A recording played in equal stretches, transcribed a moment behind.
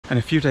In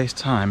a few days'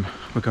 time,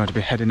 we're going to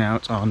be heading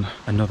out on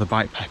another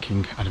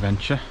bikepacking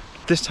adventure.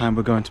 This time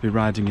we're going to be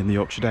riding in the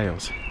Yorkshire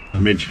Dales.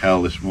 Midge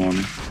hell this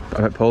morning.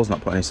 I bet Paul's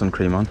not put any sun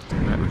cream on.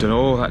 Right, we've done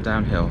all that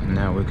downhill and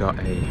now we've got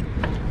a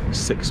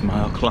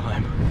 6-mile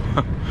climb.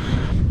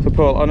 So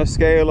Paul, on a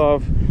scale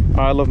of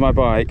I love my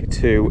bike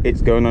to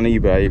it's going on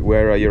eBay,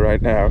 where are you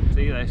right now?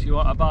 See this, you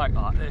want a bike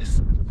like this?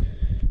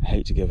 I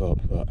hate to give up,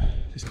 but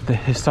it's the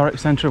historic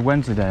centre of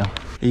Wensleydale.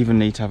 Even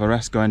need to have a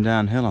rest going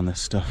downhill on this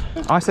stuff.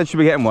 I said should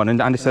we get him one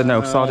and Andy said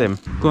no, sod him.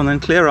 Go on then,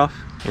 clear off.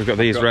 We've got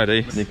these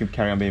ready. You can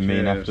carry on being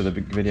mean after the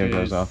video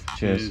goes off.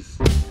 Cheers.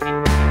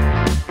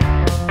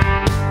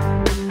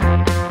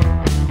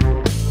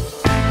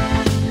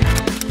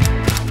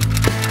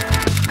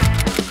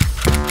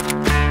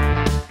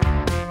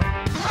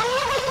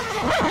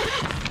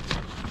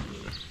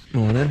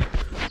 Morning.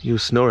 You were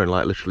snoring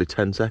like literally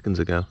 10 seconds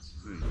ago.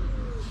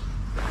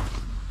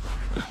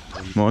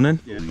 Morning.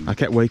 I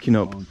kept waking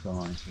up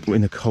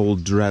in a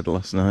cold dread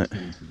last night.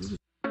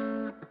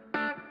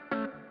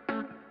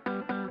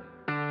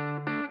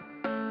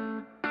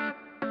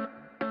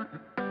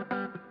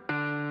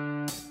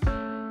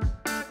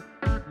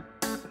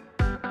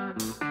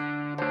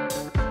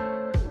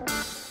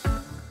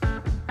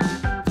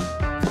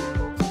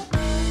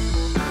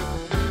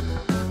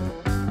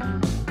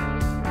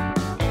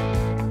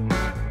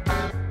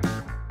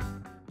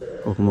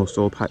 Almost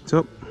all packed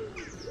up.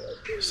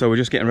 So we're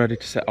just getting ready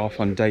to set off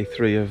on day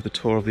 3 of the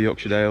tour of the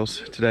Yorkshire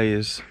Dales. Today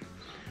is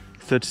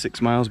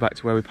 36 miles back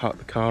to where we parked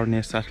the car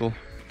near Settle.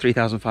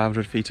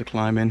 3,500 feet of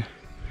climbing,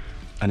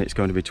 and it's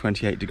going to be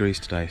 28 degrees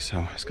today,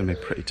 so it's going to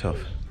be pretty tough.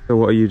 So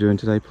what are you doing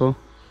today, Paul?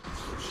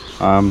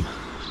 I'm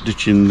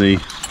ditching the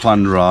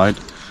planned ride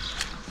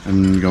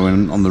and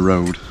going on the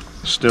road.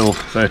 Still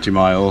 30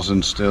 miles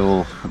and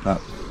still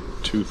about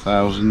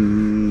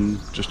 2,000,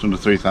 just under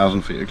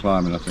 3,000 feet of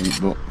climbing, I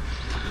think, but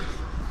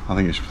I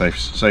think it's the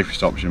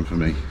safest option for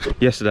me.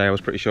 Yesterday I was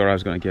pretty sure I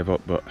was going to give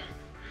up, but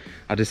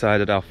I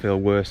decided I'll feel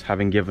worse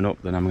having given up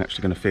than I'm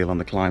actually going to feel on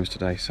the climbs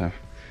today, so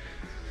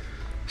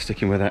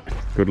sticking with it.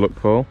 Good luck,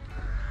 Paul.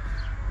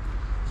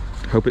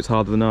 Hope it's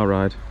harder than our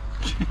ride.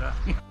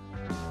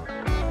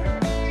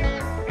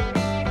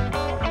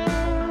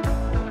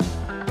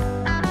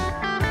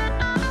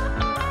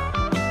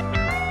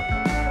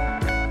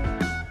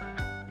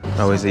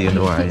 Oh, is he in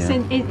the way?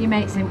 Yeah. Your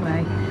mate's in the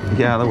way.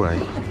 Yeah, the way.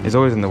 He's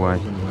always in the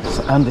way.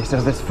 So Andy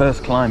says this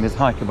first climb is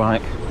hike a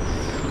bike,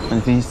 and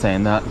if he's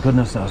saying that,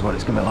 goodness knows what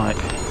it's going to be like.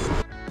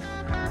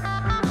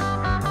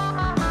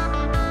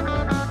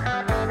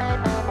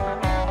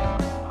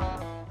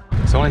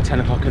 It's only 10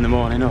 o'clock in the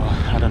morning, or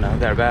I don't know,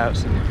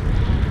 thereabouts, and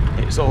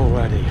it's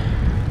already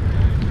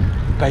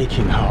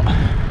baking hot.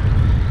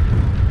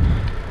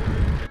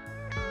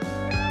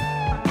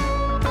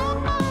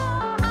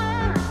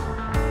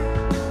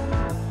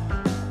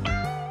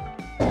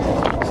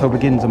 So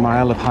begins a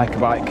mile of hike a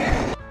bike.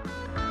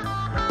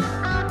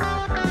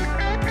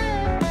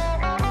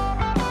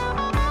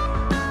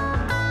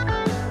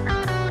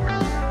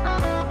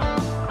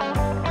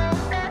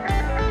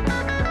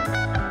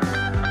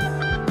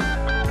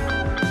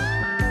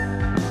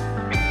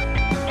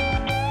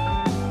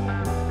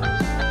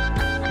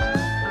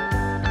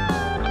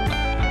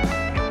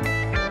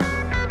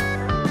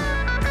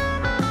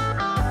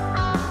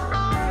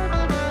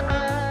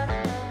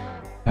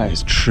 That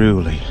is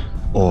truly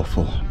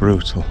awful,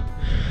 brutal,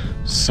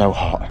 so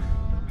hot.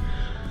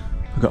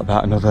 I've got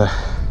about another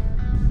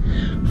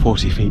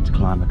 40 feet to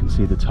climb. I can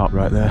see the top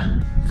right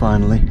there,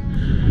 finally.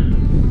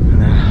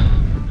 And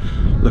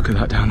then look at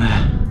that down there,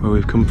 where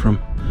we've come from.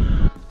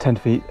 10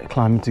 feet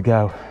climbing to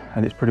go,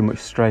 and it's pretty much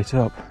straight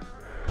up.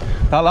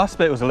 That last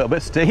bit was a little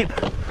bit steep.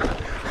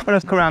 When I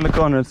just come around the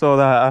corner and saw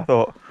that, I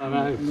thought,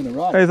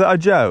 is that a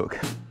joke?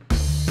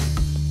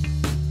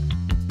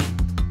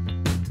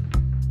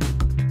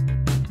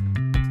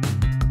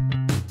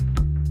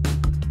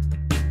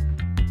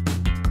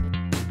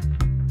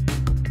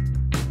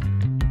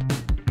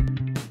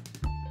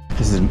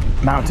 This is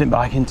mountain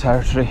biking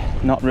territory,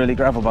 not really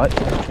gravel bike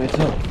territory at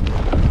all.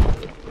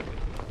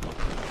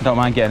 I don't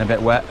mind getting a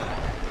bit wet.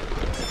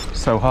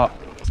 So hot.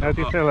 How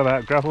do you feel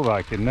about gravel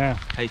biking now?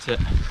 Hate it.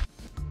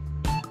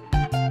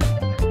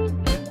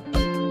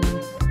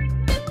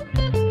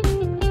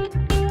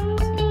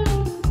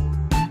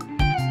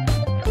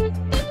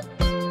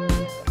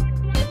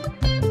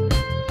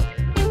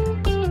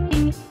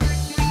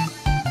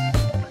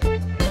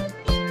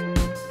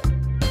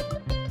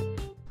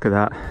 Look at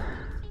that.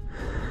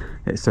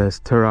 It says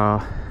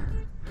ta-ra,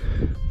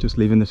 just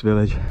leaving this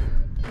village.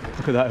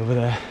 Look at that over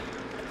there.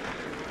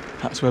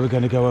 That's where we're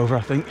going to go over,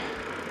 I think.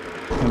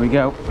 Here we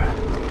go.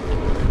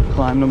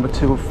 Climb number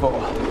 2 of 4.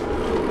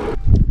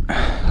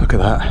 Look at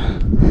that.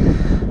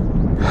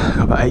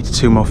 Got about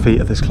 82 more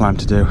feet of this climb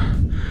to do.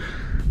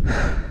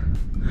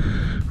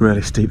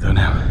 Really steep though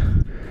now.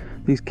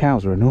 These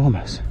cows are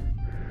enormous.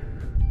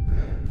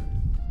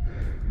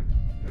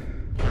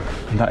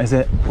 And that is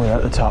it, we're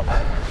at the top.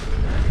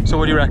 So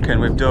what do you reckon?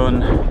 We've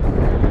done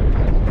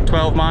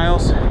 12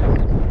 miles,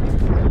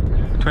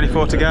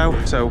 24 to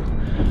go, so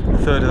a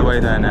third of the way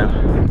there now.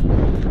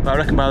 But I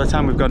reckon by the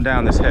time we've gone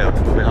down this hill,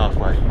 we'll be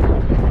halfway.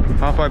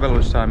 Halfway by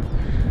lunchtime,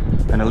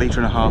 and 1.5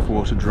 litres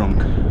water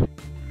drunk.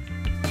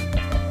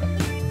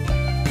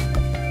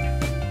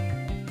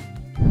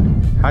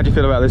 How do you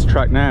feel about this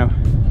track now?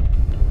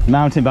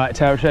 Mountain bike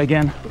territory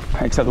again,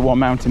 except the one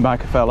mountain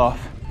biker fell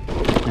off.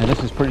 Yeah,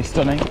 this is pretty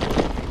stunning.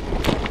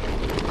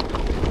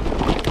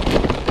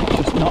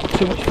 Just not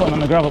too much fun on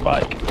the gravel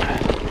bike.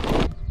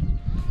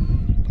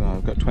 Well,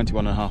 we've got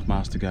 21.5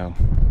 miles to go.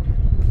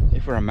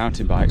 If we're on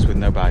mountain bikes with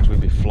no bags,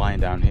 we'd be flying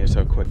down here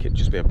so quick it'd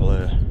just be a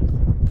blur.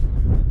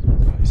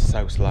 It's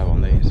so slow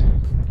on these.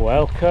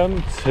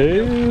 Welcome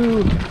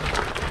to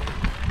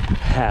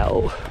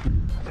hell.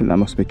 I think that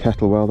must be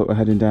Kettlewell that we're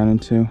heading down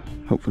into.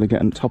 Hopefully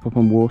getting top up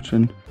on water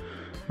and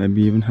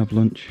maybe even have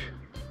lunch.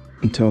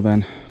 Until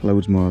then,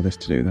 loads more of this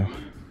to do though.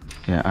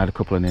 Yeah, I had a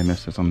couple of near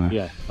misses on there.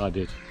 Yeah, I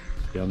did,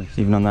 to be honest.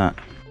 Even on that.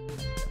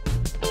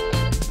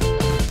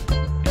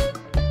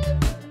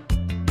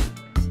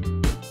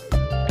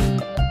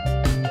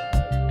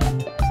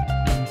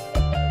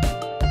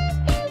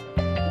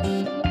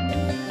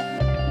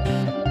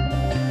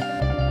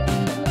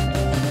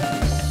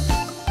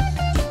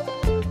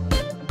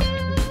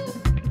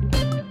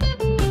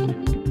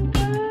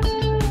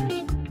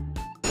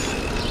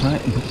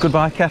 Right,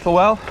 goodbye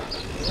Kettlewell.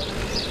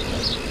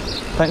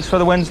 Thanks for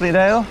the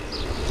Wensleydale.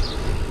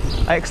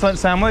 Excellent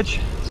sandwich.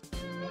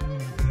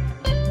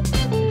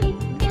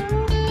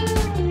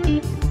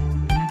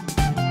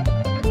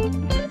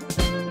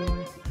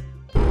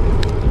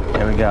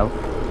 There we go.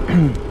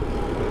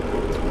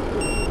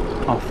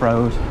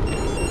 Off-road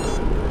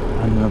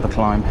and another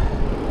climb.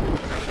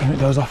 Here it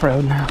goes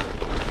off-road now.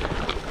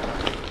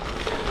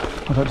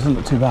 Although it doesn't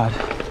look too bad.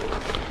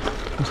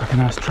 Looks like a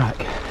nice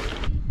track.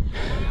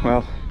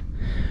 Well,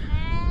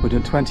 we've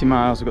done 20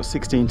 miles, we've got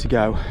 16 to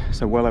go,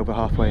 so well over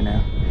halfway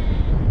now.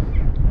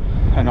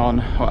 And on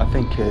what I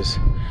think is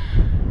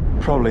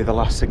probably the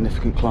last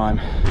significant climb.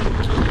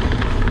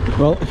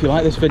 Well, if you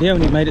like this video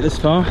and you've made it this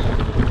far,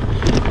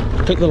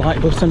 click the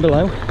like button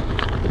below.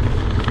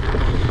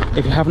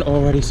 If you haven't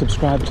already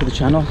subscribed to the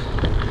channel,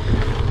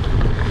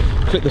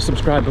 click the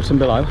subscribe button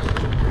below.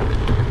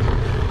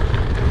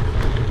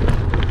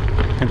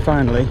 And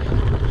finally,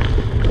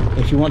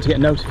 if you want to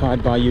get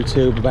notified by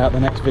YouTube about the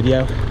next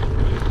video,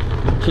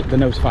 click the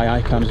notify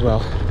icon as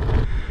well.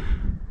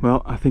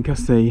 Well, I think I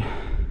see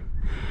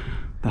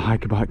the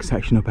hiker bike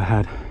section up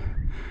ahead,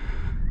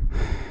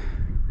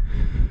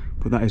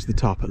 but that is the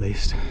top at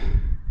least,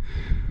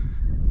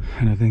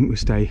 and I think we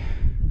stay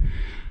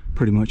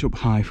pretty much up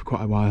high for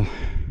quite a while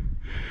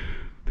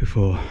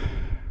before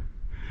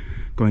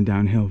going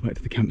downhill back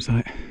to the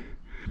campsite.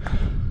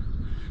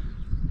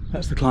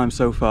 That's the climb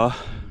so far,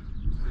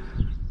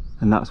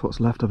 and that's what's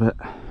left of it.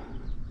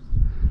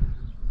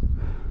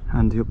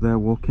 Andy up there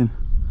walking.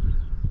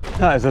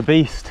 That is a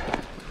beast.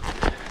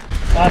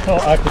 I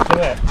thought I could do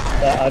it,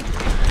 but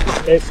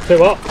it's too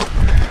hot.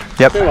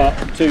 Yep. Too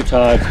hot, too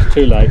tired,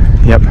 too late.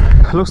 Yep.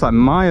 It looks like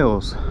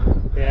miles.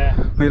 Yeah.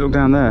 Maybe look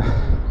down there.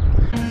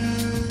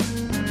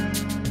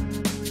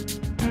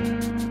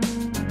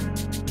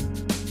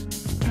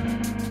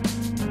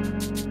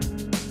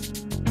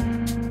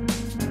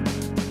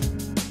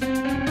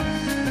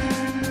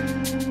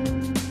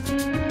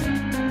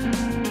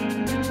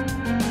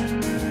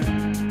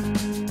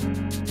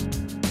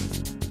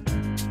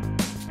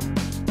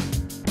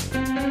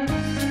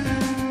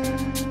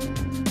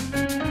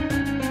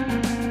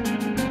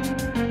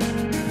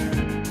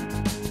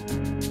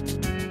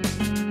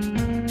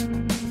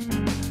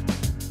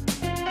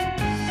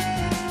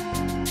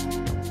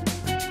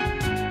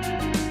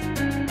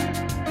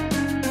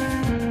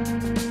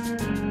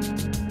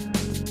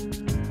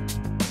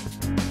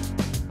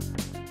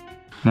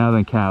 Now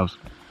then, cows,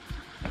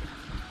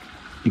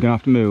 you're gonna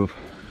have to move.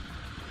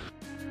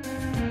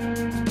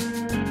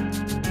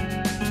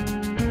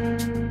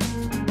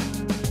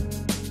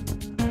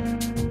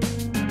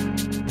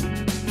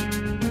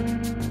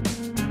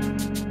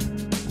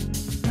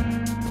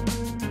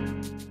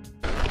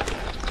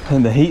 I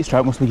think the heat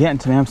stroke must be getting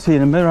to me. I'm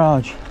seeing a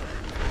mirage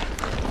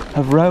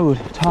of road,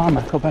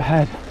 tarmac up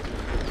ahead.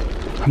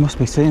 I must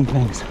be seeing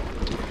things.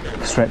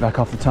 Straight back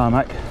off the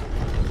tarmac.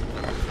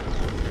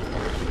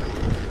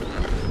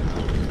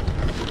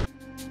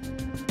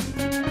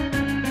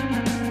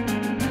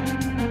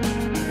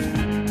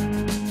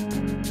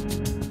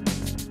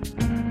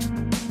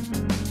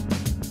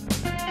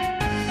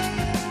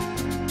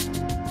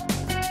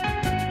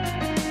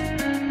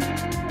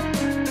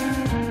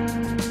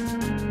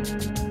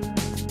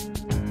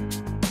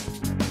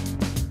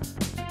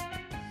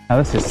 Now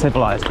this is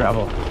civilised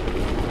gravel.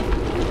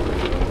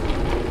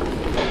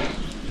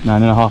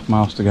 9.5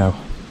 miles to go.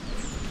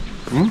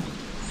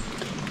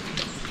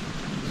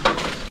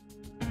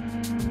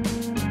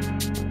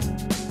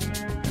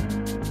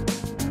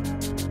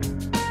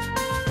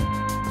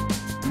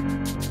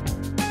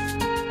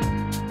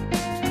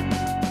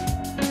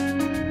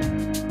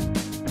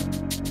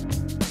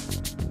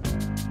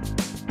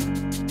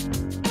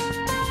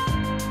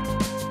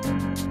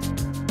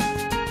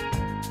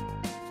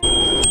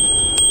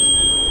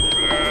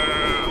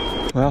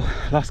 Well,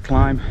 last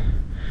climb,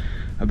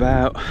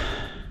 about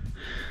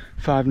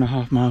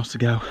 5.5 miles to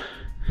go.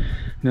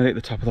 Nearly at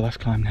the top of the last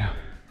climb now.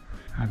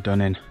 I'm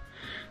done in.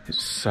 It's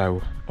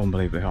so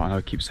unbelievably hot. I know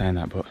I keep saying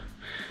that, but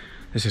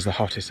this is the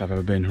hottest I've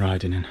ever been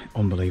riding in.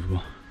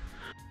 Unbelievable.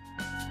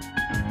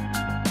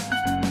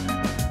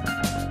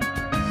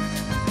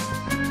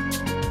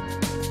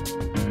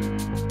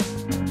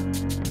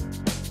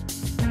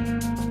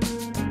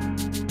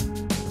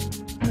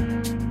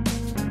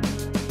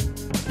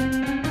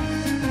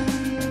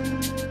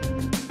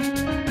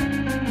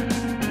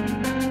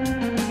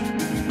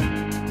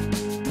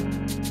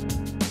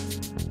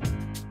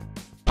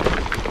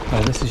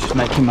 Well, this is just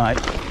making my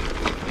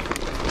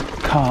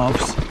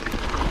calves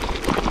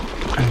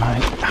and my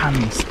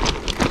hands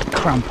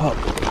cramp up.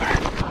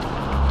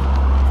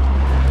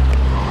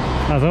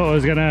 I thought I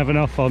was going to have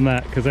enough on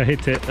that because I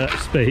hit it at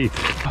speed.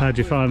 How'd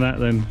you find that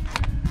then?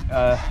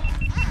 Well,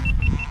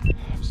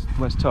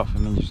 it's tough. I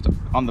mean, you're just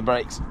on the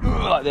brakes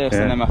like this,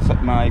 and then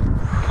my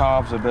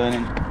calves are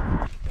burning.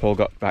 Paul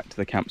got back to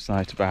the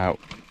campsite about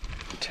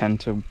 10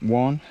 to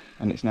 1,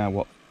 and it's now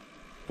what,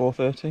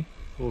 4:30?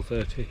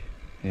 4:30.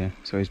 Yeah,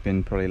 so he's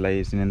been probably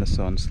lazing in the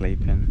sun,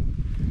 sleeping.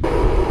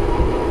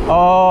 Oh,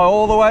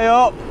 all the way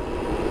up.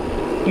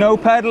 No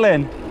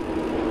pedalling.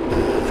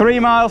 3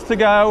 miles to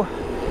go.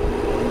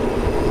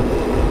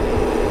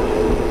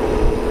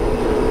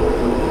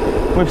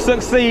 We've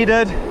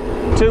succeeded.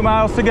 2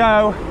 miles to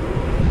go.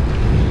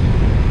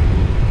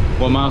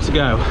 1 mile to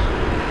go.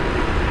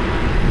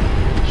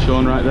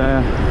 Sean right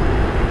there.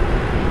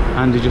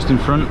 Andy just in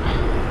front.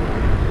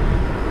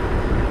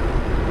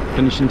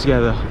 Finishing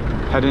together.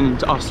 Heading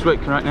into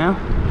Ostwick right now.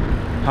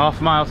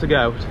 1/2 mile to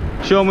go.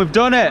 Sean, we've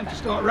done it.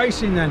 Start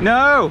racing then.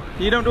 No,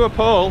 you don't do a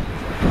pull.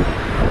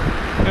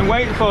 Been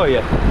waiting for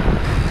you.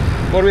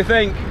 What do we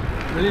think?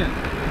 Brilliant.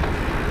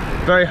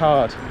 Very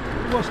hard.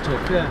 It was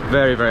tough, yeah.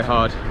 Very, very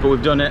hard. But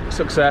we've done it.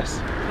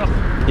 Success.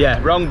 Yeah,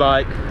 wrong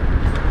bike.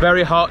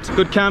 Very hot.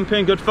 Good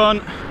camping, good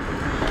fun.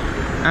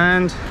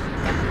 And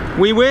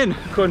we win,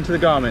 according to the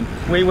Garmin.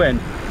 We win.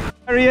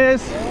 There he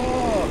is.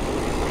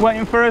 Oh.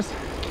 Waiting for us.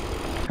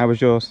 How was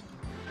yours?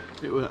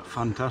 It was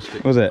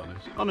fantastic. Was it?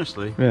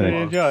 Honestly. Really? Did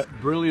you enjoy it?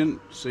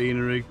 Brilliant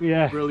scenery.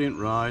 Yeah. Brilliant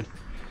ride.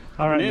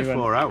 I reckon Near you went.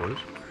 4 hours.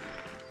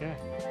 Yeah.